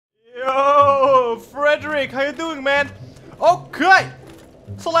Rick, how you doing, man? Okay.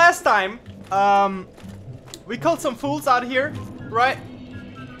 So last time, we killed some fools out here, right?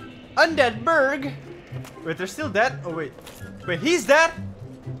 Undead Berg. Wait, they're still dead? Oh, wait. Wait, he's dead?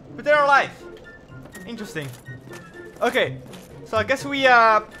 But they're alive. Interesting. Okay. So I guess we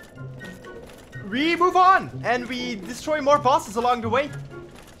move on. And we destroy more bosses along the way.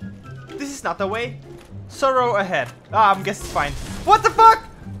 This is not the way. Sorrow ahead. Ah, I guess it's fine. What the fuck?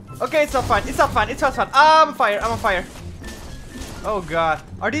 Okay, it's not fine. It's not fine. It's not fine. I'm on fire. I'm on fire. Oh, God.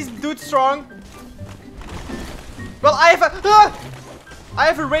 Are these dudes strong? Well, I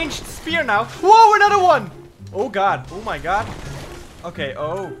have a ranged spear now. Whoa, another one! Oh god, oh my god. Okay,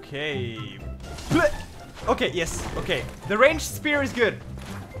 okay. Okay, yes, okay. The ranged spear is good.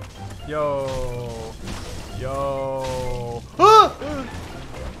 Yo. Yo.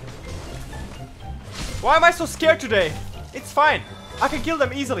 Why am I so scared today? It's fine. I can kill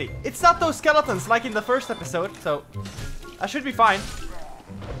them easily. It's not those skeletons like in the first episode, so I should be fine.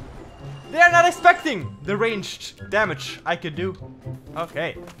 They are not expecting the ranged damage I could do.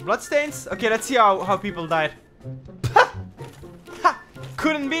 Okay. Bloodstains? Okay, let's see how people died.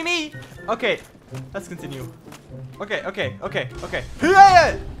 Couldn't be me! Okay, let's continue. Okay.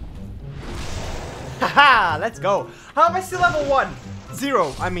 Haha, let's go. How am I still level 1?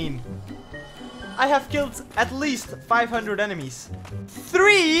 0, I mean. I have killed at least 500 enemies.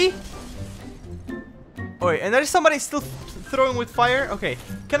 3! Oh, wait, and there's somebody still throwing with fire? Okay.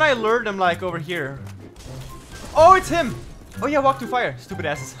 Can I lure them like over here? Oh, it's him! Oh yeah, walk through fire. Stupid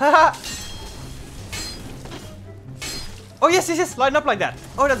asses. Haha! Oh yes, yes, yes, line up like that.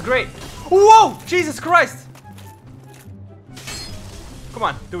 Oh, that's great. Whoa! Jesus Christ! Come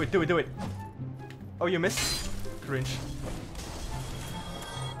on, do it, do it, do it. Oh, you missed? Cringe.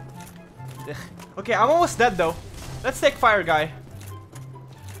 Ugh. Okay, I'm almost dead though. Let's take fire guy.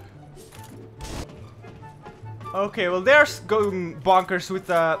 Okay, well they're going bonkers with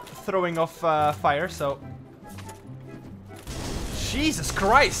throwing off fire, so... Jesus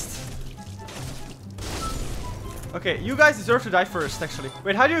Christ! Okay, you guys deserve to die first, actually.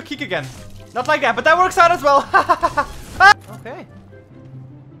 Wait, how do you kick again? Not like that, but that works out as well. Okay.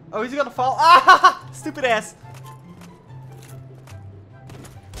 Oh, he's gonna fall. Ah! Stupid ass.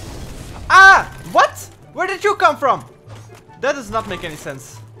 Ah! What? Where did you come from? That does not make any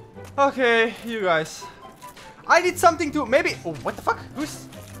sense. Okay, you guys. I need something to... Maybe... Oh, what the fuck? Who's...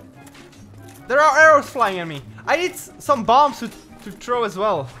 There are arrows flying at me. I need some bombs to throw as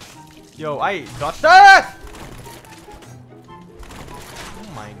well. Yo, I dodged that!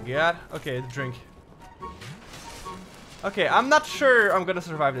 Oh my god. Okay, drink. Okay, I'm not sure I'm gonna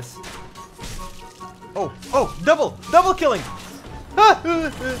survive this. Oh, oh, double killing.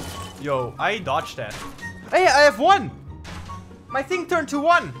 Yo, I dodged that. Hey, I have 1. My thing turned to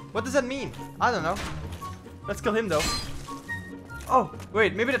 1. What does that mean? I don't know. Let's kill him though. Oh,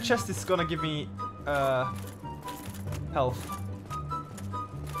 wait, maybe the chest is gonna give me health.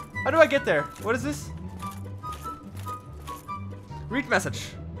 How do I get there? What is this? Read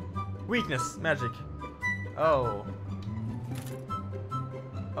message. Weakness, magic. Oh.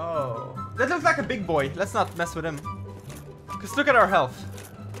 Oh. That looks like a big boy. Let's not mess with him. Cause look at our health.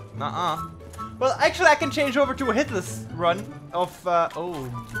 Nuh-uh. Well, actually I can change over to a hitless run of oh,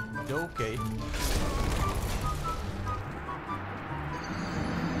 okay.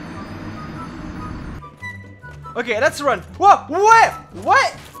 Okay, let's run. Whoa, what?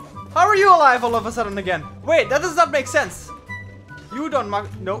 What? How are you alive all of a sudden again? Wait, that does not make sense. You don't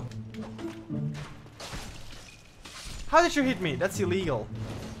no. How did you hit me? That's illegal.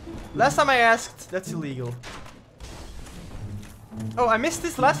 Last time I asked, that's illegal. Oh, I missed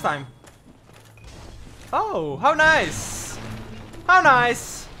this last time. Oh, how nice. How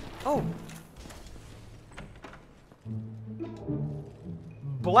nice. Oh.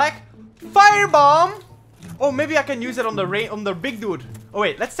 Black firebomb. Oh, maybe I can use it on the big dude. Oh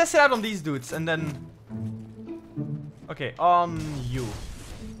wait, let's test it out on these dudes and then... Okay, on you.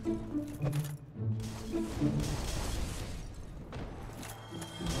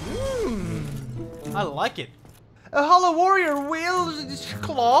 I like it. A hollow warrior wheel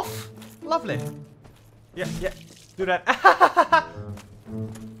cloth. Lovely. Yeah, yeah. Do that.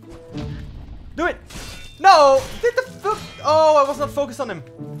 Do it. No. Did the fuck? Oh, I was not focused on him.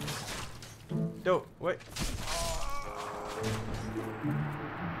 No, wait.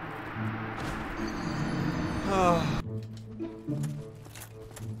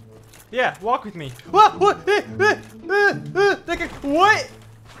 Yeah, walk with me. What? What? They can, what?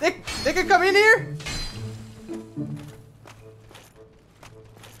 They can come in here?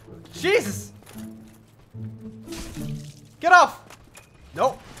 Jesus! Get off!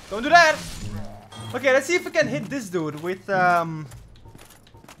 No, don't do that. Okay, let's see if we can hit this dude with our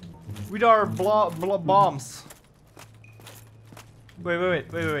bombs.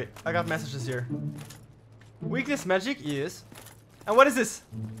 Wait. I got messages here. Weakness magic, yes. And what is this?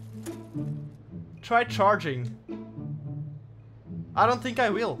 Try charging. I don't think I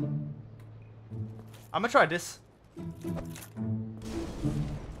will. I'm gonna try this.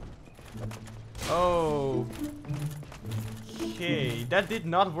 Oh. Okay, that did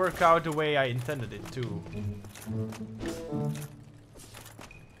not work out the way I intended it to.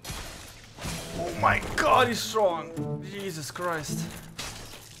 Oh my god, he's strong! Jesus Christ.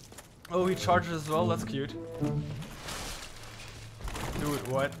 Oh, he charges as well, that's cute. Dude,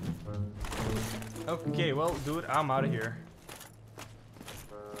 what? Okay, well, dude, I'm out of here.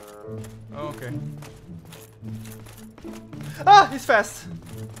 Okay. Ah, he's fast!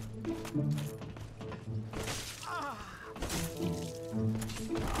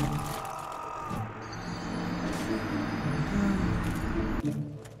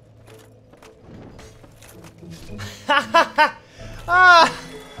 Ah!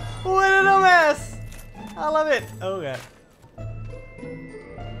 What a dumbass! I love it! Oh god.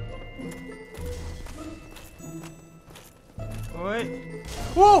 Wait.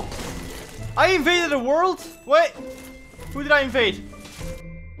 Whoa! I invaded the world? Wait! Who did I invade?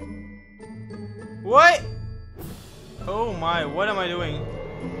 What? Oh my, what am I doing?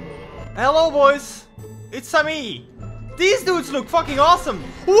 Hello boys! It's me! These dudes look fucking awesome!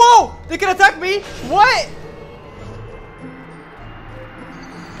 Whoa! They can attack me? What?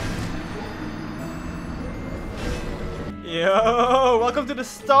 Yo! Welcome to the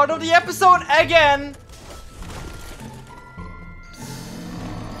start of the episode again!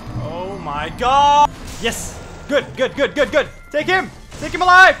 Oh my god! Yes! Good! Take him! Take him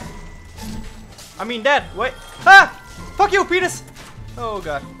alive! I mean dead. Wait. Ah! Fuck you, penis! Oh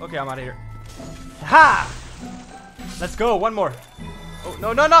god. Okay, I'm out of here. Ha! Let's go. One more. Oh,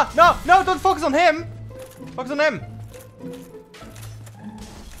 no! Don't focus on him! Focus on him!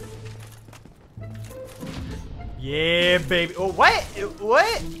 Yeah, baby. Oh, what?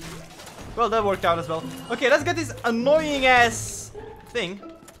 What? Well, that worked out as well. Okay, let's get this annoying ass thing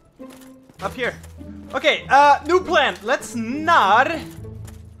up here. Okay, new plan. Let's not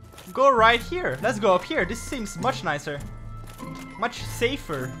go right here. Let's go up here. This seems much nicer. Much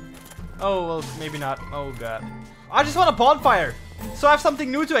safer. Oh, well, maybe not. Oh, God. I just want a bonfire. So I have something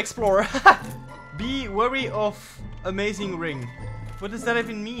new to explore. Be wary of amazing ring. What does that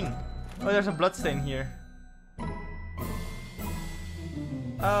even mean? Oh, there's a bloodstain here.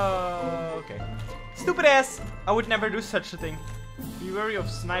 Okay. Stupid ass! I would never do such a thing. Be wary of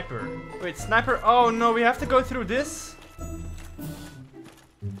sniper. Wait, sniper? Oh no, we have to go through this?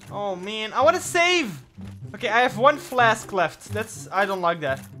 Oh man, I want to save! Okay, I have one flask left. I don't like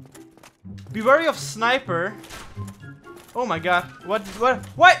that. Be wary of sniper. Oh my god. What?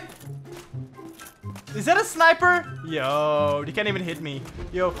 Is that a sniper? Yo, they can't even hit me.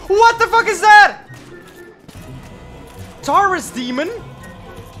 Yo, what the fuck is that? Taurus demon?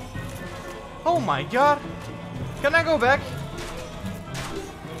 Oh my god. Can I go back?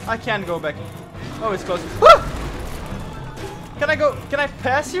 I can't go back. Oh, it's close. Woo! Can I go? Can I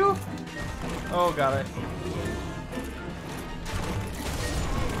pass you? Oh god.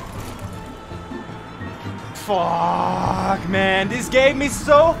 Fuck, man. This game is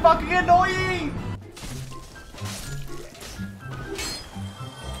so fucking annoying.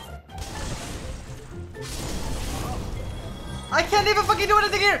 I can't even fucking do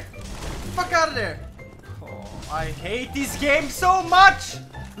anything here. Fuck out of there. Oh, I hate this game so much.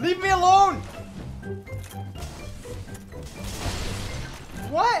 Leave me alone.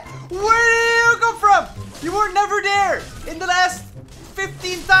 What? Where did you come from? You were never there in the last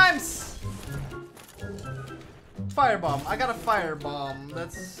 15 times. Firebomb. I got a firebomb.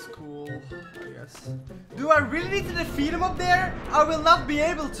 That's cool, I guess. Do I really need to defeat him up there? I will not be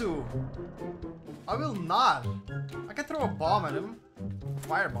able to. I will not. I can throw a bomb at him.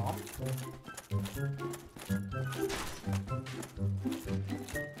 Firebomb.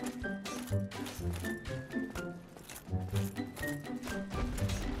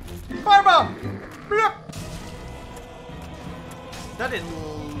 Firebomb! That did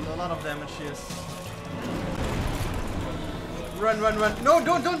a lot of damage, yes. Run. No,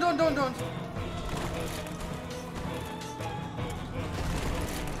 don't.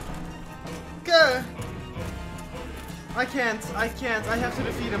 Go. I can't. I have to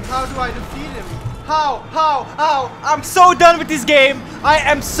defeat him. How do I defeat him? How? I'm so done with this game. I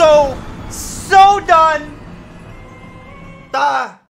am so done. Ah.